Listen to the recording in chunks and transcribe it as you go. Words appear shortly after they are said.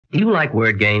You like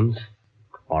word games?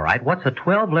 All right, what's a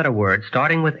 12-letter word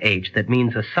starting with H that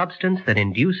means a substance that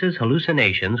induces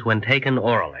hallucinations when taken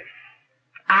orally?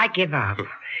 I give up.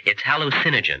 It's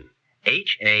hallucinogen. Hallucinogen.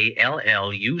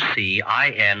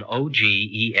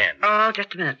 Oh,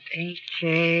 just a minute.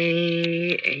 H-A-L-H-A-L-L.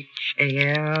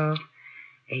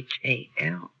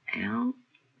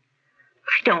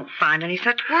 I don't find any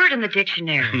such word in the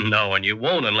dictionary. No, and you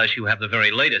won't unless you have the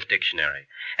very latest dictionary.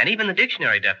 And even the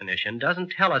dictionary definition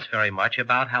doesn't tell us very much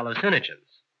about hallucinogens.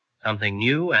 Something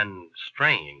new and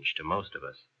strange to most of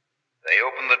us. They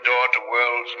open the door to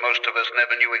worlds most of us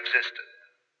never knew existed.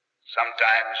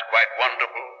 Sometimes quite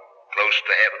wonderful, close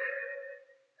to heaven.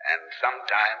 And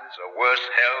sometimes a worse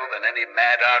hell than any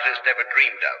mad artist ever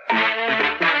dreamed of.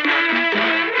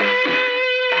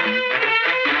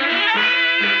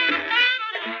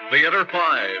 Theater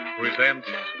 5 presents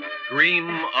Dream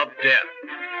of Death.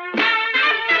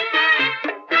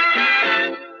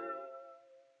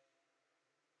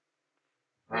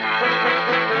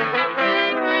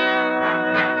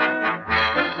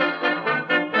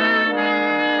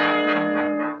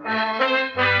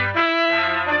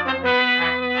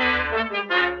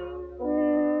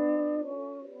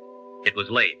 It was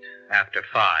late, after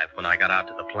 5, when I got out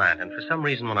to the plant, and for some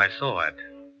reason when I saw it,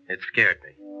 it scared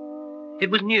me. It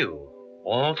was new,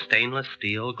 all stainless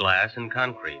steel, glass, and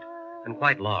concrete, and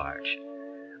quite large.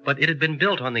 But it had been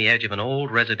built on the edge of an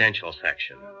old residential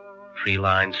section,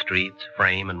 tree-lined streets,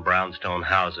 frame and brownstone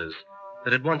houses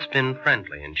that had once been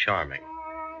friendly and charming.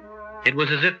 It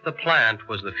was as if the plant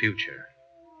was the future,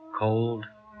 cold,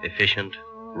 efficient,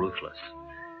 ruthless,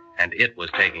 and it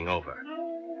was taking over.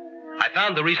 I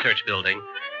found the research building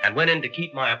and went in to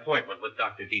keep my appointment with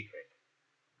Dr. Dietrich.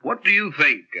 What do you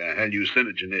think a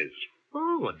hallucinogen is?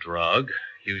 Oh, a drug,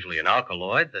 usually an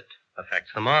alkaloid that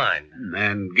affects the mind.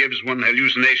 And gives one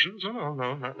hallucinations? No,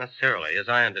 not necessarily. As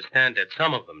I understand it,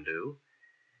 some of them do.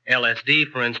 LSD,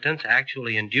 for instance,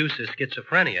 actually induces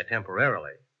schizophrenia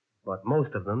temporarily, but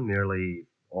most of them merely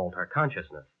alter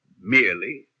consciousness.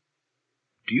 Merely?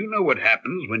 Do you know what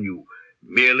happens when you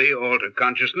merely alter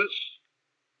consciousness?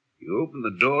 You open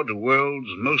the door to worlds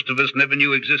most of us never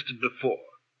knew existed before.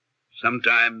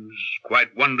 Sometimes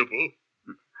quite wonderful,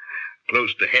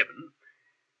 close to heaven,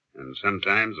 and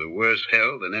sometimes a worse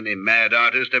hell than any mad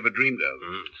artist ever dreamed of.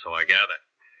 So I gather.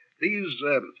 These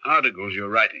articles you're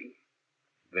writing,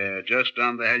 they're just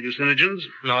on the hallucinogens?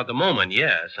 No, at the moment,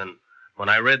 yes. And when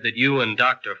I read that you and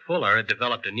Dr. Fuller had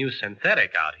developed a new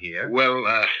synthetic out here... Well,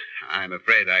 I'm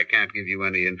afraid I can't give you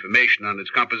any information on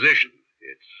its composition.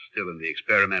 It's still in the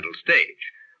experimental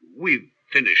stage. We've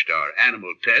finished our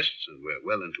animal tests, and we're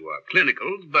well into our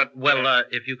clinicals, but... Well,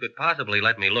 if you could possibly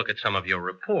let me look at some of your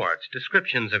reports,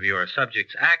 descriptions of your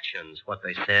subjects' actions, what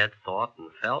they said, thought,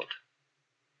 and felt.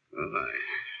 Well,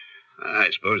 I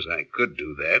suppose I could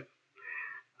do that.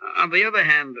 On the other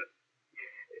hand,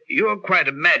 you're quite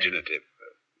imaginative.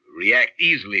 React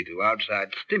easily to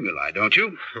outside stimuli, don't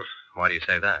you? Why do you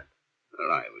say that?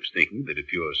 Well, I was thinking that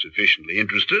if you're sufficiently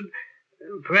interested,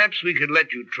 perhaps we could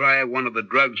let you try one of the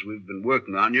drugs we've been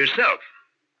working on yourself.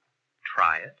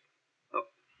 Try it? Oh,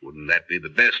 wouldn't that be the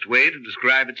best way to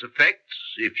describe its effects,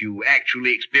 if you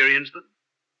actually experienced them?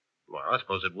 Well, I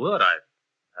suppose it would. I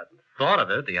hadn't thought of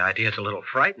it. The idea's a little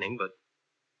frightening, but...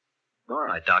 All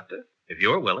right, Doctor, if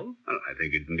you're willing. Well, I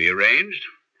think it can be arranged.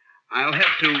 I'll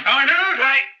have to...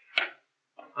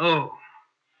 Oh,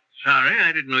 sorry,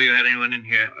 I didn't know you had anyone in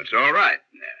here. It's all right.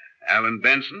 Alan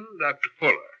Benson, Dr.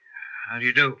 Fuller. How do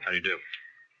you do? How do you do?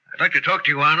 I'd like to talk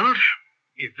to you, Arnold.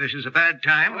 If this is a bad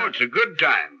time... Oh, it's a good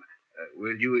time.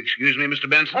 Will you excuse me, Mr.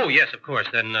 Benson? Oh, yes, of course.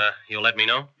 Then you'll let me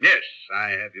know? Yes, I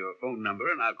have your phone number,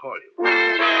 and I'll call you.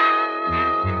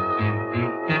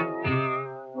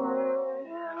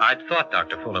 I'd thought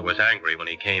Dr. Fuller was angry when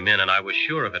he came in, and I was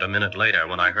sure of it a minute later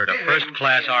when I heard a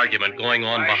first-class argument going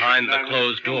on behind the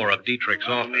closed door of Dietrich's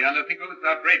office. The other people, it's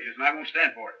outrageous, and I won't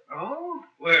stand for it. Oh,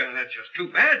 well, that's just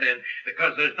too bad, then,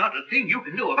 because there's not a thing you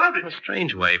can do about it. A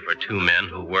strange way for two men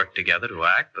who worked together to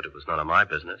act, but it was none of my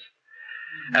business.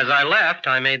 As I left,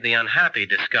 I made the unhappy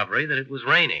discovery that it was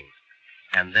raining,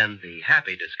 and then the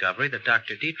happy discovery that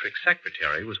Dr. Dietrich's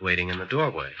secretary was waiting in the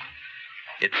doorway.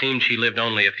 It seemed she lived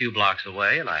only a few blocks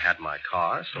away, and I had my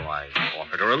car, so I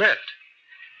offered her a lift.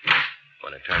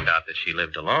 When it turned out that she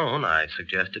lived alone, I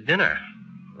suggested dinner,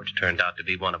 which turned out to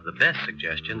be one of the best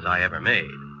suggestions I ever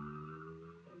made.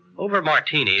 Over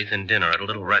martinis and dinner at a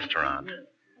little restaurant,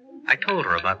 I told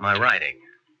her about my writing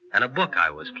and a book I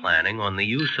was planning on the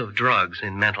use of drugs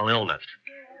in mental illness.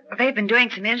 Well, they've been doing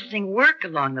some interesting work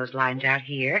along those lines out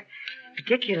here,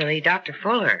 particularly Dr.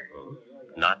 Fuller.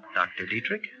 Not Dr.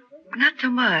 Dietrich? Not so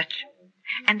much.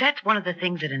 And that's one of the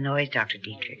things that annoys Dr.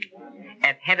 Dietrich.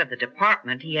 As head of the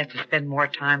department, he has to spend more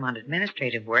time on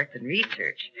administrative work than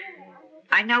research.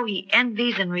 I know he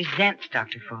envies and resents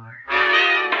Dr. Fuller.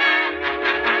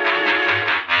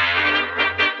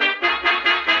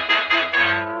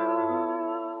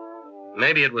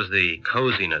 Maybe it was the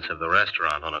coziness of the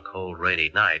restaurant on a cold,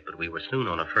 rainy night, but we were soon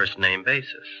on a first-name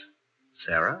basis.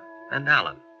 Sarah and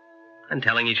Alan, and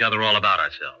telling each other all about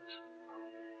ourselves.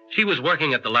 She was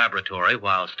working at the laboratory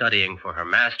while studying for her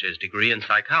master's degree in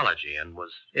psychology and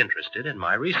was interested in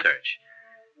my research.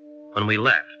 When we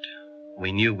left,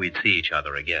 we knew we'd see each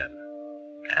other again,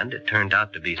 and it turned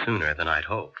out to be sooner than I'd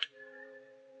hoped.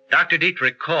 Dr.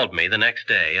 Dietrich called me the next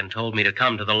day and told me to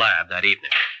come to the lab that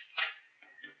evening.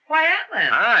 Why, Alan?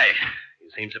 Hi.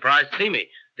 You seem surprised to see me.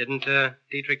 Didn't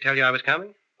Dietrich tell you I was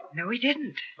coming? No, he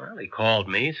didn't. Well, he called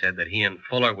me, said that he and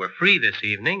Fuller were free this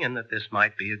evening and that this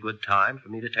might be a good time for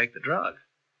me to take the drug.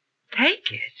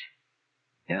 Take it?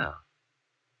 Yeah.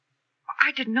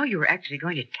 I didn't know you were actually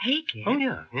going to take it. Oh,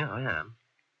 yeah, I am.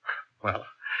 Well,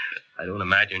 I don't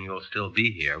imagine you'll still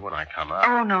be here when I come up.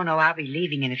 Oh, no, I'll be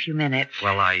leaving in a few minutes.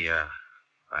 Well, I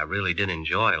really did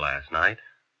enjoy last night.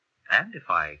 And if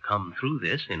I come through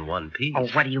this in one piece... Oh,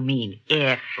 what do you mean,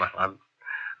 if? Well,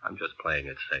 I'm just playing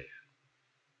it safe.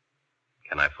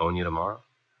 Can I phone you tomorrow?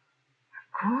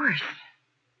 Of course.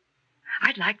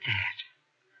 I'd like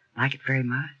that. Like it very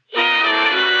much.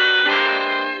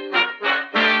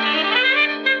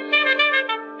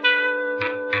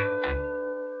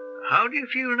 How do you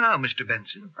feel now, Mr.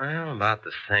 Benson? Well, about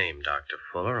the same, Dr.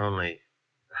 Fuller, only...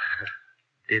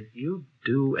 Did you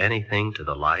do anything to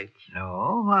the lights?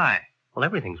 No, why? Well,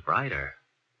 everything's brighter.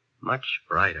 Much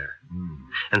brighter.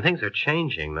 And things are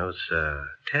changing. Those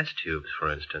test tubes, for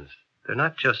instance. They're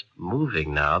not just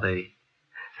moving now. They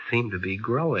seem to be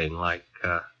growing like,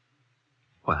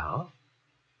 glass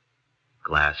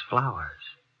flowers.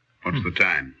 What's the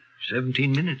time?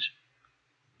 17 minutes.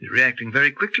 He's reacting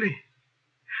very quickly.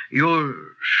 You're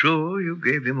sure you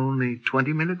gave him only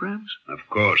 20 milligrams? Of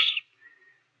course.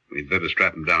 We'd better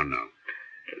strap him down now.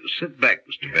 Sit back,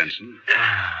 Mr. Benson.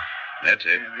 That's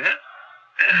it.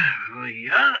 Oh,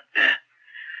 yeah.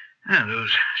 Are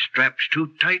those straps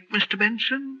too tight, Mr.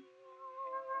 Benson?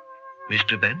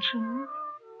 Mr. Benson?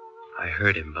 I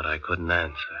heard him, but I couldn't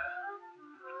answer.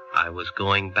 I was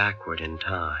going backward in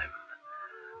time.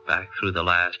 Back through the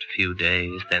last few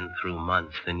days, then through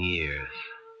months and years.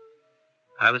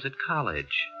 I was at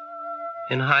college,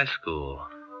 in high school.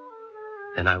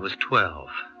 Then I was 12.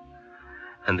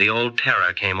 And the old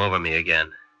terror came over me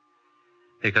again.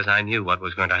 Because I knew what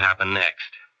was going to happen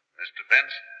next. Mr.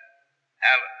 Benson?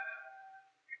 Alan?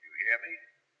 Can you hear me?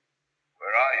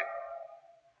 Where are you?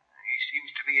 He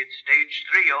seems to be at stage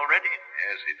 3 already.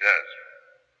 Yes, he does.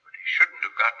 But he shouldn't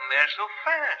have gotten there so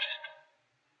fast.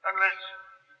 Unless...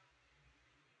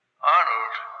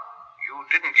 Arnold, you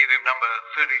didn't give him number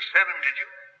 37, did you?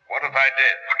 What if I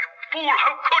did? Oh, you fool,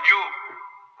 how could you?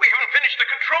 We haven't finished the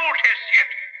control test yet.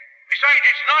 Besides,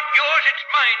 it's not yours, it's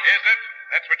mine. Is it?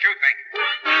 That's what you think.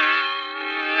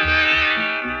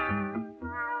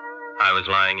 I was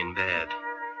lying in bed,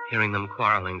 hearing them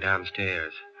quarreling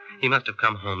downstairs. He must have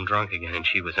come home drunk again, and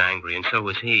she was angry, and so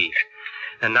was he.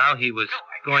 And now he was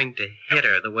going to hit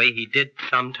her the way he did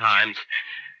sometimes.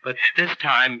 But this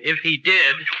time, if he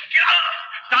did...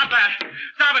 Stop that!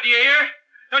 Stop it, do you hear?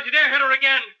 Don't you dare hit her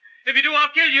again. If you do, I'll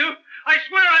kill you. I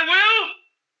swear I will!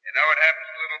 You know what happens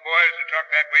to little boys who talk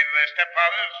that way to their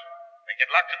stepfathers? They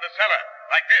get locked in the cellar,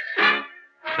 like this.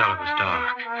 The cellar was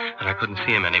dark, and I couldn't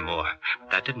see him anymore. But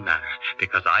that didn't matter,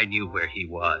 because I knew where he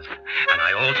was. And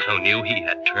I also knew he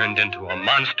had turned into a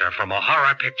monster from a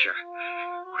horror picture.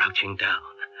 Crouching down,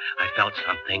 I felt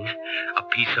something, a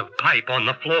piece of pipe on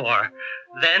the floor.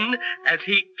 Then, as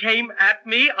he came at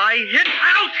me, I hit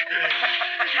out!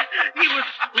 He was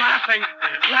laughing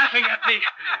at me. He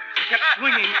kept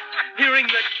swinging, hearing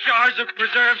the jars of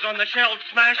preserves on the shelves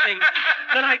smashing.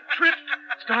 Then I tripped,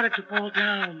 started to fall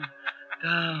down.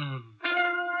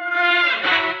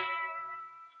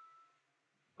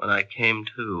 When I came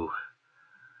to,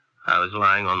 I was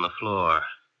lying on the floor,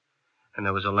 and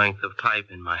there was a length of pipe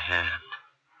in my hand.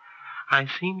 I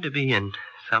seemed to be in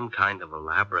some kind of a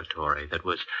laboratory that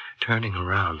was turning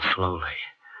around slowly.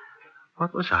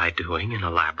 What was I doing in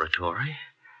a laboratory?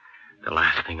 The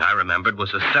last thing I remembered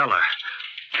was a cellar.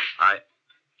 I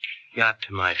got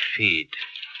to my feet,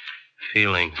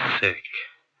 feeling sick.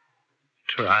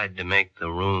 Tried to make the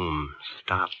room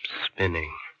stop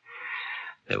spinning.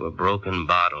 There were broken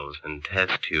bottles and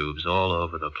test tubes all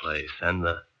over the place, and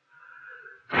the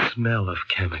smell of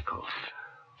chemicals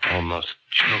almost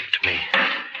choked me.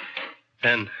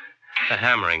 Then The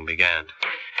hammering began.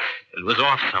 It was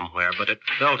off somewhere, but it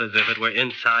felt as if it were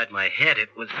inside my head.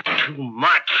 It was too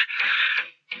much.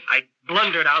 I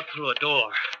blundered out through a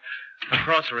door,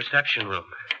 across a reception room,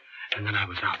 and then I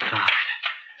was outside.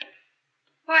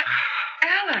 What?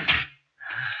 Alan,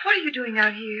 what are you doing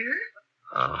out here?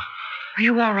 Oh. Are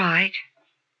you all right?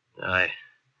 I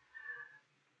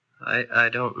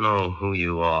don't know who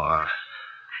you are.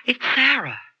 It's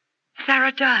Sarah.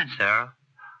 Sarah Dunn. Sarah?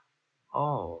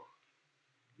 Oh.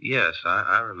 Yes,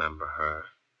 I remember her.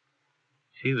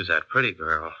 She was that pretty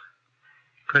girl.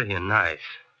 Pretty and nice.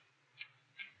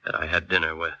 That I had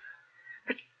dinner with.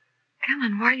 But,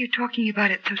 Alan, why are you talking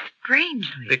about it so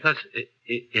strangely? Because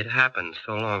it happened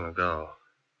so long ago.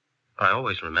 I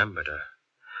always remembered her.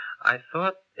 I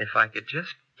thought if I could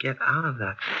just get out of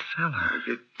that cellar.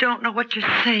 You don't know what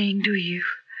you're saying, do you?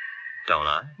 Don't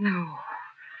I? No.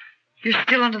 You're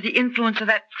still under the influence of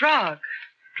that drug.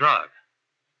 Drug?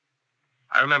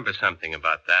 I remember something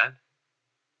about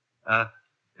that.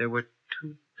 There were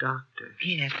 2 doctors.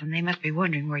 Yes, and they must be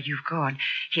wondering where you've gone.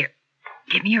 Here,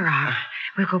 give me your arm.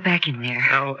 We'll go back in there.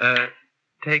 No,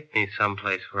 take me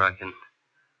someplace where I can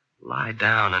lie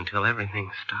down until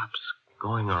everything stops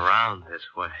going around this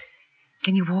way.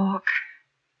 Can you walk?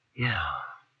 Yeah.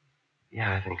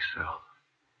 Yeah, I think so.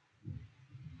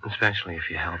 Especially if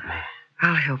you help me.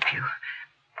 I'll help you.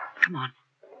 Come on.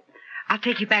 I'll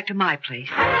take you back to my place.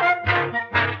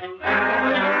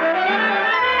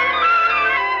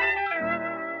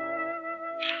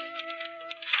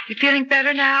 You feeling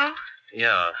better now?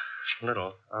 Yeah, a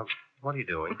little. What are you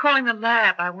doing? I'm calling the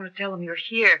lab. I want to tell them you're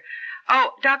here.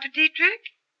 Oh, Dr. Dietrich?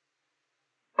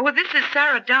 Oh, well, this is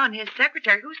Sarah Dunn, his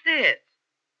secretary. Who's this?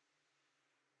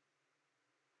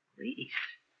 Police.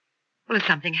 Well, has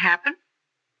something happened?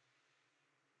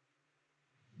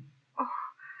 Oh,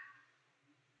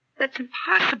 that's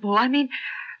impossible. I mean...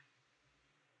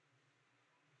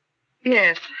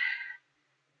 Yes.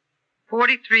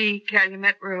 43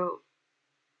 Calumet Road.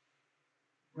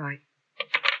 Right.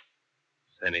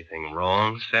 Is anything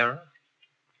wrong, Sarah?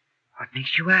 What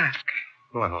makes you ask?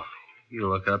 Well, you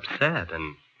look upset,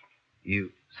 and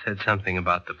you said something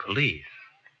about the police.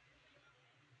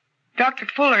 Dr.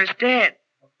 Fuller's dead.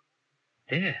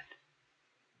 Dead?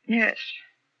 Yes.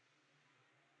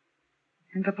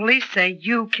 And the police say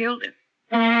you killed him.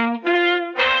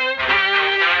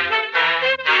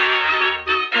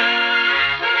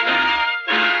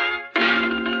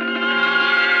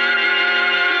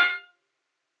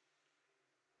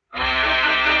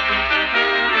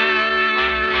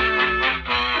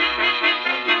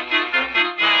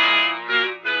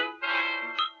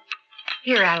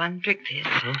 Here, Alan, drink this.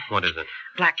 What is it?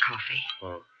 Black coffee.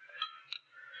 Oh.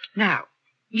 Now,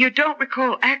 you don't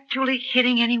recall actually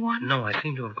hitting anyone? No, I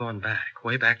seem to have gone back,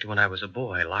 way back to when I was a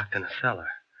boy, locked in a cellar.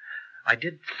 I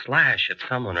did slash at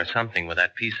someone or something with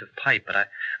that piece of pipe, but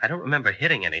I don't remember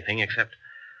hitting anything except...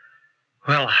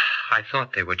 Well, I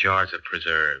thought they were jars of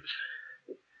preserves.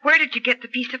 Where did you get the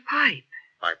piece of pipe?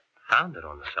 I found it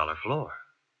on the cellar floor.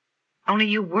 Only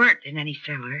you weren't in any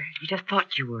cellar. You just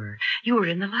thought you were. You were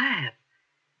in the lab.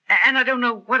 And I don't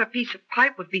know what a piece of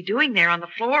pipe would be doing there on the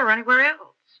floor or anywhere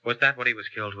else. Was that what he was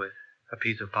killed with? A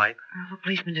piece of pipe? Well, the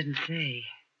policeman didn't say.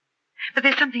 But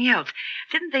there's something else.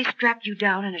 Didn't they strap you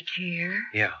down in a chair?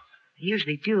 Yeah. They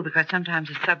usually do, because sometimes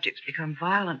the subjects become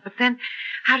violent. But then,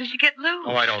 how did you get loose?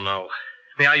 Oh, I don't know.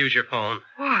 May I use your phone?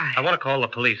 Why? I want to call the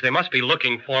police. They must be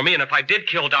looking for me, and if I did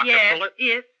kill Dr. Yes, Fuller...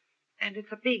 if. And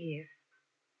it's a big if.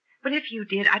 But if you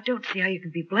did, I don't see how you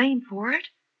can be blamed for it.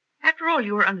 After all,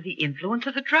 you were under the influence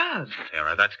of the drugs.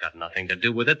 Sarah, that's got nothing to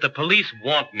do with it. The police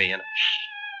want me, and... Shh.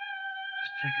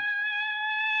 Just a second.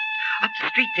 Up the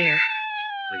street there.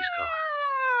 Police car.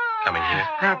 Coming here?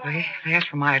 Probably. They asked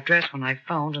for my address when I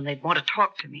phoned, and they'd want to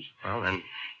talk to me. Well, then,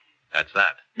 that's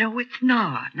that. No, it's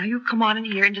not. Now, you come on in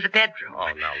here into the bedroom.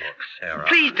 Oh, now look, Sarah.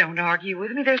 Please don't argue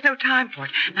with me. There's no time for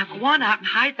it. Now, go on out and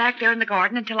hide back there in the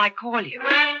garden until I call you.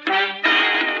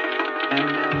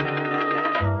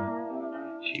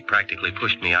 She practically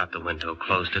pushed me out the window,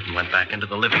 closed it, and went back into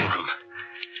the living room.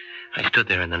 I stood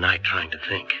there in the night trying to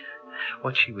think.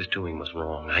 What she was doing was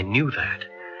wrong. I knew that,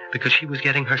 because she was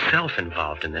getting herself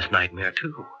involved in this nightmare,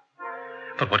 too.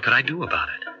 But what could I do about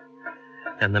it?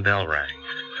 Then the bell rang,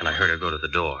 and I heard her go to the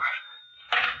door.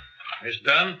 Miss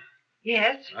Dunn?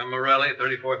 Yes? I'm Morelli,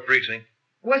 34th Precinct.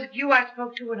 Was it you I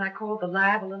spoke to when I called the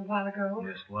lab a little while ago?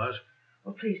 Yes, it was.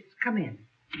 Well, please, come in.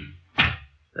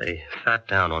 They sat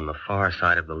down on the far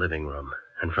side of the living room,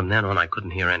 and from then on I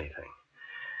couldn't hear anything.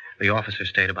 The officer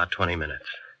stayed about 20 minutes.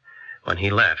 When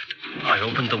he left, I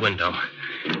opened the window,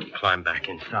 climbed back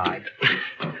inside.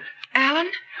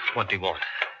 Alan? What do you want?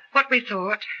 What we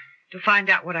thought. to find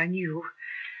out what I knew.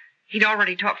 He'd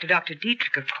already talked to Dr.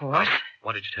 Dietrich, of course.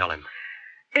 What did you tell him?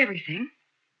 Everything.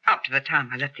 Up to the time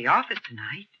I left the office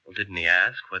tonight. Well, didn't he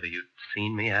ask whether you'd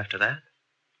seen me after that?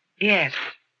 Yes.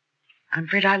 I'm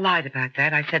afraid I lied about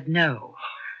that. I said no.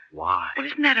 Why? Well,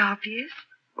 isn't that obvious?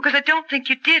 Because I don't think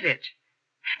you did it.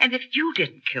 And if you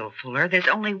didn't kill Fuller, there's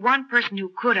only one person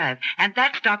who could have, and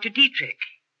that's Dr. Dietrich.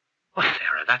 Well,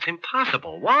 Sarah, that's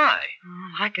impossible. Why?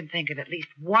 Oh, I can think of at least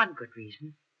one good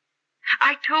reason.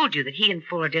 I told you that he and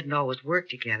Fuller didn't always work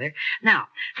together. Now,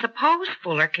 suppose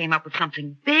Fuller came up with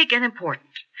something big and important,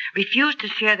 refused to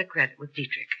share the credit with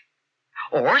Dietrich.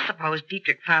 Or suppose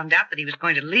Dietrich found out that he was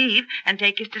going to leave and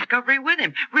take his discovery with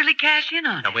him, really cash in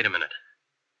on it. Now, wait a minute.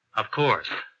 Of course.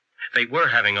 They were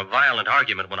having a violent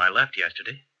argument when I left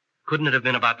yesterday. Couldn't it have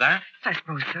been about that? I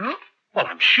suppose so. Well,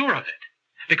 I'm sure of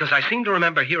it. Because I seem to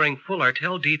remember hearing Fuller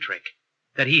tell Dietrich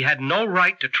that he had no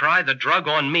right to try the drug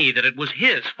on me, that it was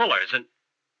his, Fuller's, and...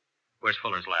 Where's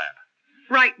Fuller's lab?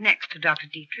 Right next to Dr.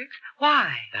 Dietrich's.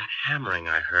 Why? That hammering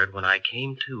I heard when I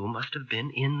came to must have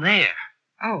been in there.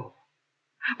 Oh.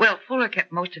 Well, Fuller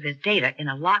kept most of his data in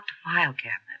a locked file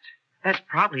cabinet. That's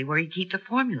probably where he'd keep the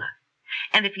formula.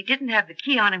 And if he didn't have the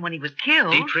key on him when he was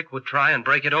killed... Dietrich would try and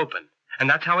break it open. And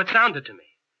that's how it sounded to me.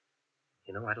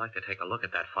 You know, I'd like to take a look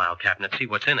at that file cabinet, see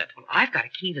what's in it. Well, I've got a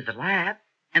key to the lab.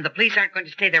 And the police aren't going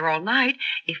to stay there all night.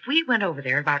 If we went over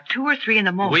there about 2 or 3 in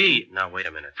the morning... Now, wait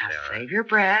a minute, Sarah. Now, save your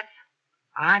breath.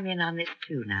 I'm in on this,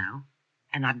 too, now.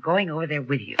 And I'm going over there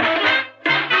with you.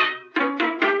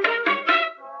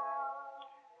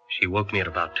 She woke me at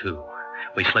about 2.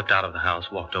 We slipped out of the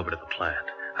house, walked over to the plant.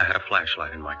 I had a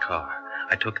flashlight in my car.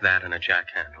 I took that and a jack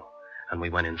handle, and we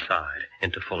went inside,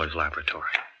 into Fuller's laboratory.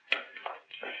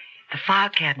 The file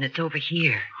cabinet's over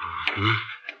here. Mm-hmm.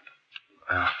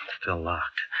 Well, it's still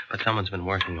locked, but someone's been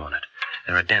working on it.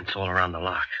 There are dents all around the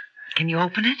lock. Can you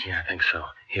open it? Yeah, I think so.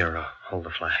 Here, hold the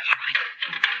flash.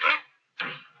 There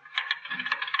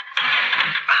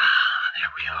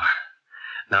we are.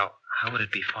 Now, how would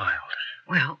it be filed?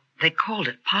 Well, they called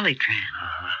it Polytran.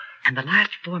 Uh-huh. And the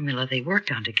last formula they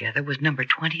worked on together was number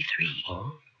 23.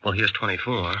 Oh? Well, here's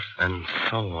 24, and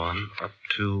so on, up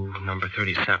to number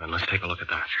 37. Let's take a look at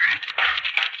that.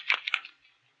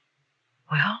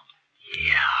 Well?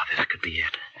 Yeah, this could be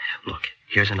it. Look,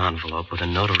 here's an envelope with a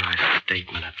notarized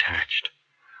statement attached.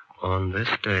 On this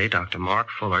day, Dr. Mark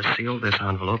Fuller sealed this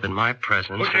envelope in my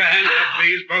presence. Put your hands up,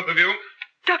 please, both of you.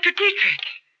 Dr. Dietrich!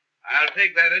 I'll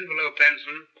take that envelope,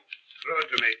 Benson. Throw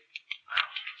it to me.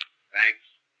 Thanks.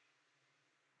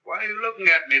 Why are you looking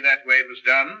at me that way, Miss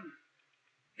Dunn?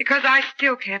 Because I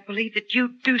still can't believe that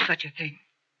you'd do such a thing.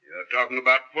 You're talking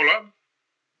about Fuller?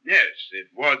 Yes, it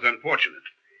was unfortunate.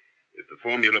 If the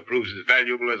formula proves as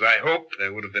valuable as I hoped,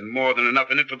 there would have been more than enough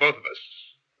in it for both of us.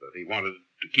 But he wanted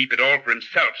to keep it all for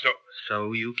himself, so...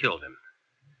 So you killed him?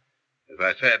 As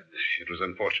I said, it was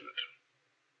unfortunate.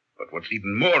 But what's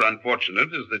even more unfortunate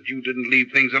is that you didn't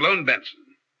leave things alone, Benson.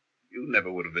 You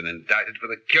never would have been indicted for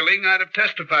the killing. I'd have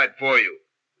testified for you.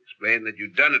 Explained that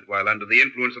you'd done it while under the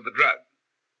influence of the drug.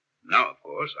 Now, of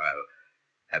course,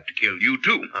 I'll have to kill you,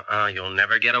 too. You'll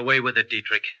never get away with it,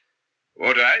 Dietrich.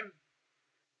 Won't I?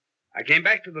 I came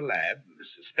back to the lab,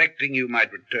 suspecting you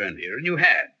might return here, and you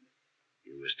had.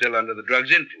 You were still under the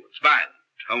drug's influence, violent,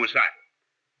 homicidal.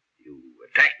 You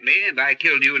attacked me, and I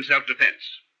killed you in self-defense.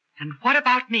 And what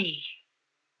about me?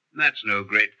 That's no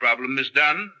great problem, Miss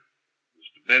Dunn.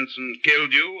 Mr. Benson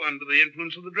killed you under the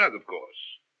influence of the drug, of course.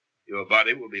 Your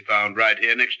body will be found right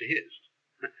here next to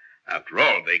his. After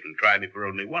all, they can try me for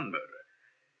only one murder.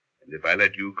 And if I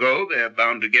let you go, they're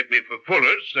bound to get me for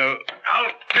Fuller's, so...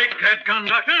 I'll take that gun,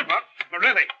 Doctor. What?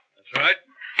 Morelli. That's right.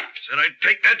 I said I'd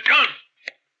take that gun.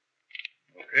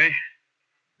 Okay.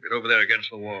 Get over there against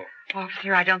the wall.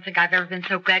 Officer, I don't think I've ever been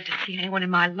so glad to see anyone in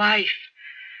my life.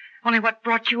 Only what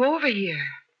brought you over here?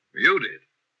 You did.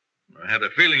 I had a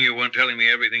feeling you weren't telling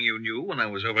me everything you knew when I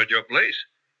was over at your place.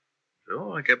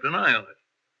 So I kept an eye on it.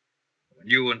 When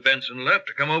you and Benson left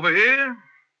to come over here,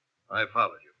 I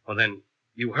followed you. Well, then,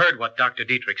 you heard what Dr.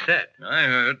 Dietrich said. I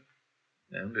heard.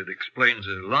 And it explains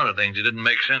a lot of things that didn't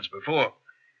make sense before.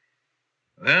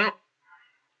 Well,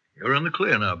 you're in the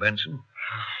clear now, Benson.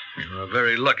 You're a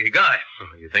very lucky guy.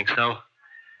 Oh, you think so?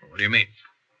 What do you mean?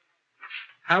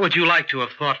 How would you like to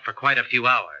have thought for quite a few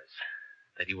hours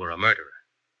that you were a murderer?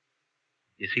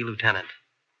 You see, Lieutenant,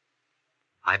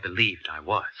 I believed I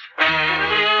was.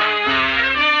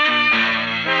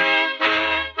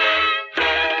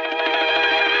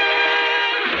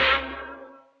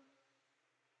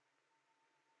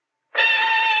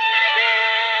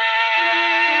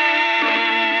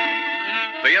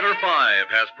 Theater 5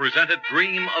 has presented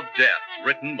Dream of Death,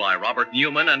 written by Robert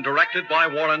Newman and directed by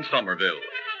Warren Somerville.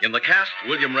 In the cast,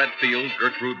 William Redfield,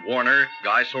 Gertrude Warner,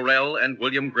 Guy Sorel, and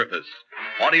William Griffis.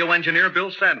 Audio engineer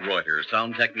Bill Sandreuter,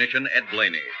 sound technician Ed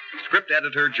Blaney. Script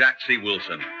editor Jack C.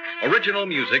 Wilson. Original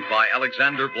music by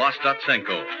Alexander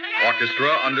Vlastotsenko.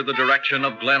 Orchestra under the direction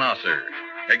of Glenn Osser.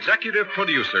 Executive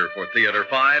producer for Theater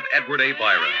 5, Edward A.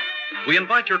 Byron. We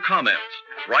invite your comments.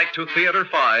 Write to Theater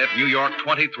 5, New York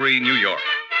 23, New York.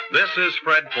 This is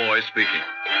Fred Foy speaking.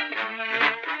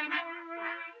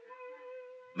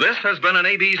 This has been an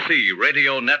ABC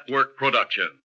Radio Network production.